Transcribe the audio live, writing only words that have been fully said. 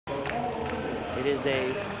It is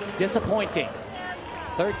a disappointing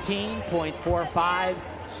 13.45.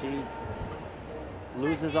 She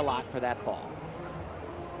loses a lot for that fall.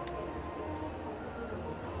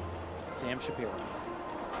 Sam Shapiro.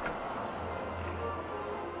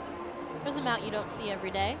 There's a mount you don't see every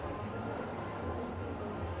day.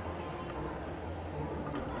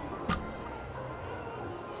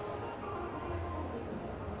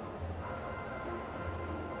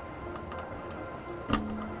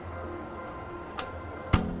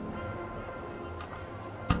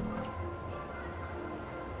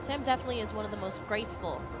 Sam definitely is one of the most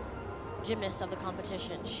graceful gymnasts of the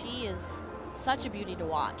competition. She is such a beauty to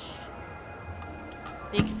watch.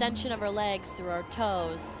 The extension of her legs through her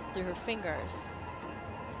toes, through her fingers.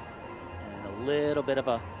 And a little bit of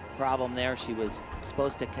a problem there. She was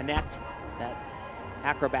supposed to connect that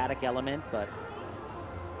acrobatic element, but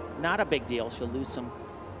not a big deal. She'll lose some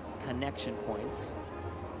connection points.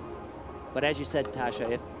 But as you said,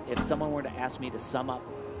 Tasha, if someone were to ask me to sum up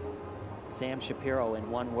Sam Shapiro in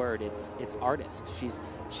one word, it's artist.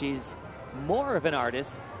 She's more of an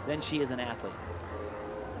artist than she is an athlete.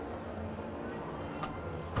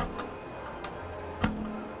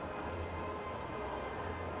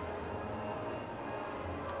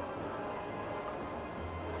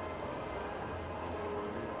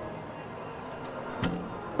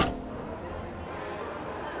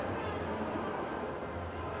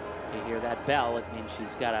 You hear that bell, it means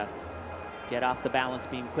she's got to get off the balance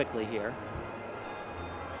beam quickly here.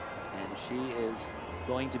 And she is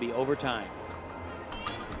going to be overtimed.